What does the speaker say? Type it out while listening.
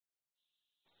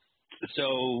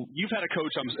So you've had a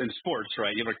coach in sports,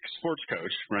 right? You have a sports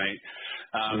coach, right?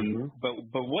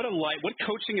 But what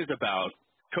coaching is about?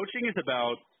 Coaching is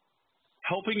about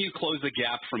helping you close the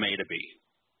gap from A to B,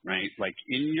 right? Like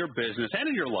in your business and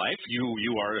in your life,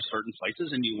 you are at certain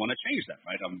places and you want to change them,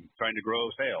 right? I'm trying to grow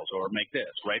sales or make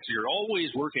this, right? So you're always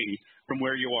working from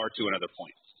where you are to another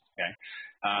point, okay?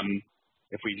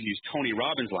 If we use Tony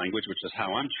Robbins' language, which is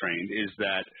how I'm trained, is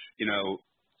that,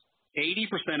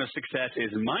 80% of success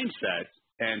is mindset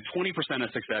and 20% of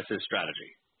success is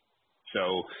strategy.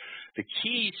 So the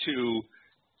key to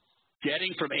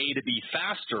getting from A to B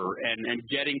faster and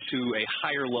getting to a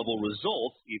higher level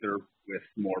result, either with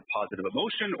more positive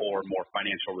emotion or more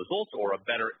financial results or a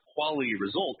better quality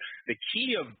result, the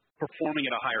key of performing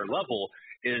at a higher level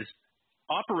is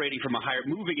operating from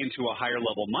moving into a higher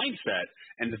level mindset,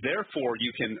 and therefore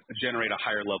you can generate a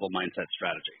higher level mindset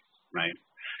strategy, right?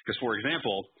 Because, for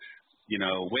example,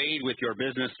 Wade, with your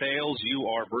business sales, you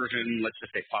are version, let's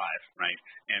just say 5, right?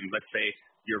 And let's say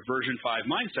your version 5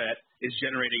 mindset is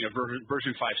generating a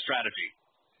version 5 strategy.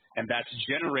 And that's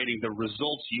generating the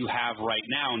results you have right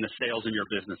now in the sales in your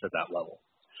business at that level.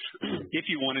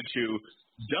 If you wanted to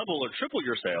double or triple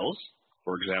your sales,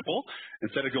 for example,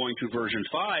 instead of going to version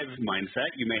 5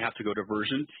 mindset, you may have to go to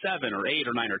version 7 or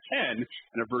 8 or 9 or 10,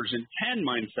 and a version 10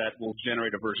 mindset will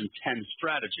generate a version 10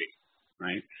 strategy,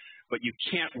 right? But you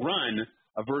can't run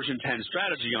a version 10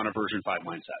 strategy on a version 5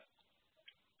 mindset.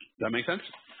 Does that make sense?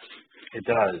 It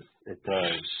does. It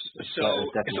does.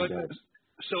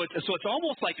 So it's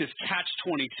almost like this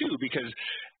catch-22, because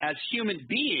as human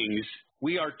beings,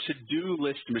 we are to-do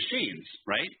list machines,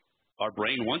 right? Our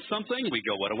brain wants something, we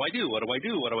go, what do I do? What do I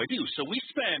do? What do I do? So we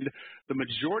spend the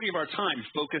majority of our time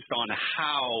focused on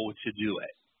how to do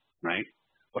it, right?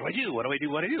 What do I do? What do I do?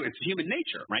 What do I do? It's human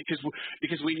nature, right?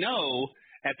 Because we know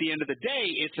at the end of the day,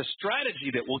 it's a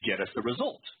strategy that will get us the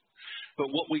result.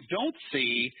 But what we don't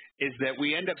see is that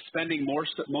we end up spending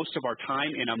most of our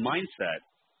time in a mindset,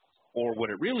 or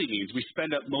what it really means, we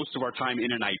spend up most of our time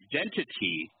in an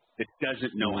identity that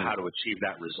doesn't know how to achieve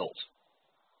that result,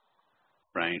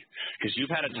 right? Because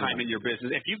you've had a time in your business.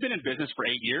 If you've been in business for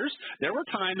 8 years, there were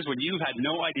times when you had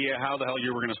no idea how the hell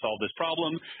you were going to solve this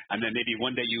problem, and then maybe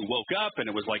one day you woke up and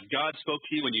it was like God spoke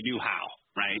to you and you knew how,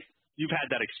 right? You've had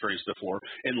that experience before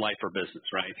in life or business,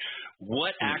 right?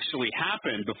 What actually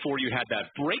happened before you had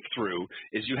that breakthrough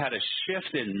is you had a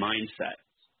shift in mindset.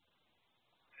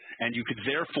 And you could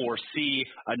therefore see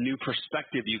a new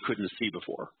perspective you couldn't see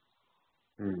before.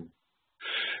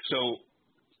 So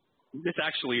this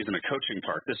actually isn't a coaching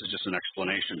part. This is just an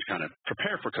explanation to kind of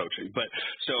prepare for coaching. But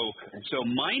so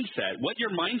mindset, what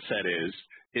your mindset is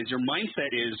your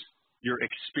mindset is your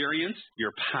experience,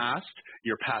 your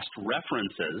past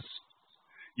references,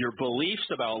 your beliefs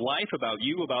about life, about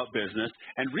you, about business,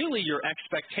 and really your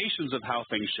expectations of how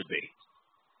things should be.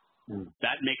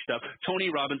 That makes up, Tony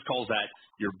Robbins calls that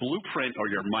your blueprint or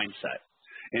your mindset.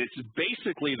 And it's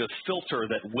basically the filter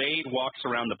that Wade walks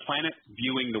around the planet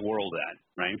viewing the world at,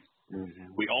 right?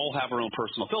 We all have our own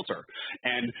personal filter.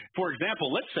 And for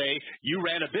example, let's say you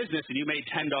ran a business and you made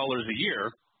 $10 a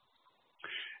year,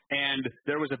 and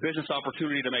there was a business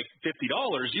opportunity to make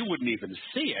 $50, you wouldn't even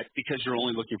see it because you're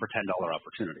only looking for $10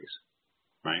 opportunities,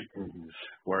 right?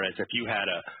 Whereas if you had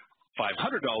a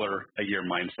 $500 a year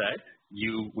mindset,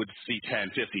 you would see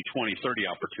 10, 50, 20, 30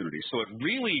 opportunities. So it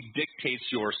really dictates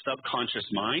your subconscious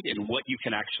mind and what you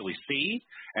can actually see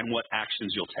and what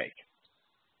actions you'll take.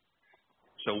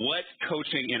 So what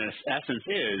coaching in essence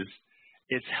is,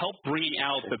 it's help bringing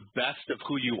out the best of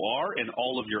who you are in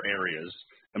all of your areas,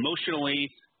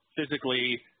 emotionally,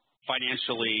 physically,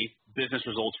 financially, business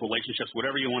results, relationships,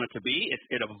 whatever you want it to be,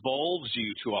 it evolves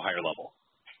you to a higher level,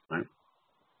 right?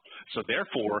 So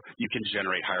therefore, you can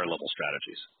generate higher level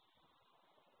strategies.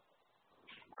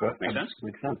 Good. Make sense?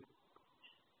 Makes sense.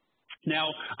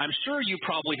 Now, I'm sure you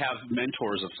probably have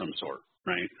mentors of some sort,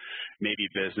 right? Maybe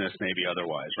business, maybe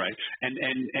otherwise, right? And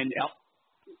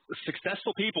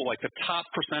successful people, like the top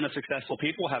 % of successful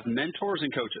people, have mentors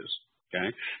and coaches,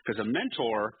 okay? Because a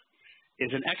mentor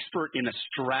is an expert in a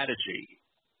strategy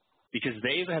because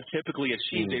they have typically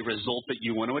achieved a result that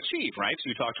you want to achieve, right? So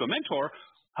you talk to a mentor,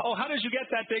 oh, how did you get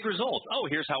that big result? Oh,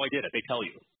 here's how I did it. They tell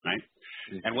you, right?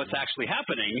 And what's actually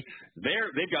happening,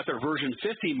 they've got their version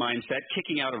 50 mindset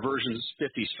kicking out a version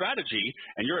 50 strategy,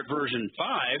 and you're at version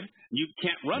 5, you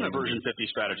can't run a version 50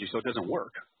 strategy, so it doesn't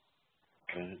work.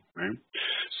 Right?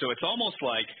 So it's almost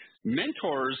like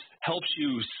mentors helps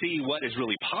you see what is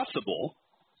really possible,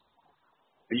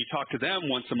 and you talk to them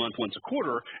once a month, once a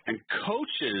quarter, and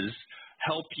coaches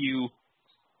help you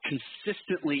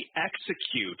consistently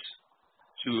execute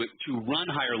to run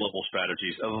higher level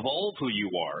strategies, evolve who you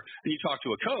are. And you talk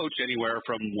to a coach anywhere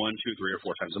from 1, 2, 3, or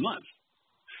 4 times a month.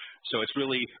 So it's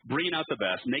really bringing out the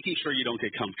best, making sure you don't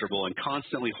get comfortable, and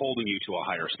constantly holding you to a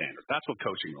higher standard. That's what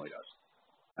coaching really does,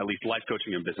 at least life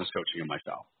coaching and business coaching in my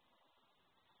style.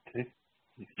 Okay.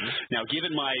 Now,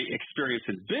 given my experience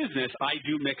in business, I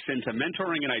do mix into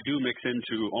mentoring and I do mix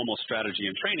into almost strategy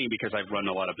and training because I've run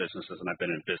a lot of businesses and I've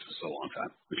been in business a long time.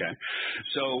 Okay,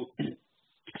 so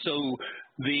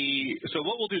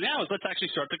what we'll do now is let's actually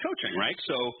start the coaching, right?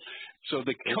 So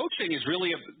the coaching is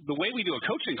really the way we do a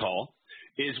coaching call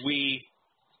is we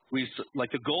like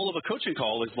the goal of a coaching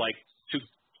call is like to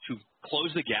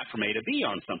close the gap from A to B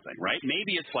on something, right?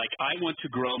 Maybe it's like I want to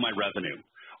grow my revenue.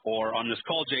 Or on this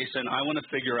call, Jason, I want to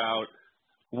figure out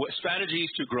what strategies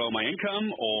to grow my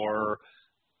income or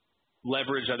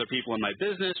leverage other people in my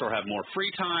business or have more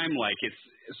free time, like it's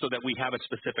so that we have a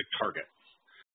specific target.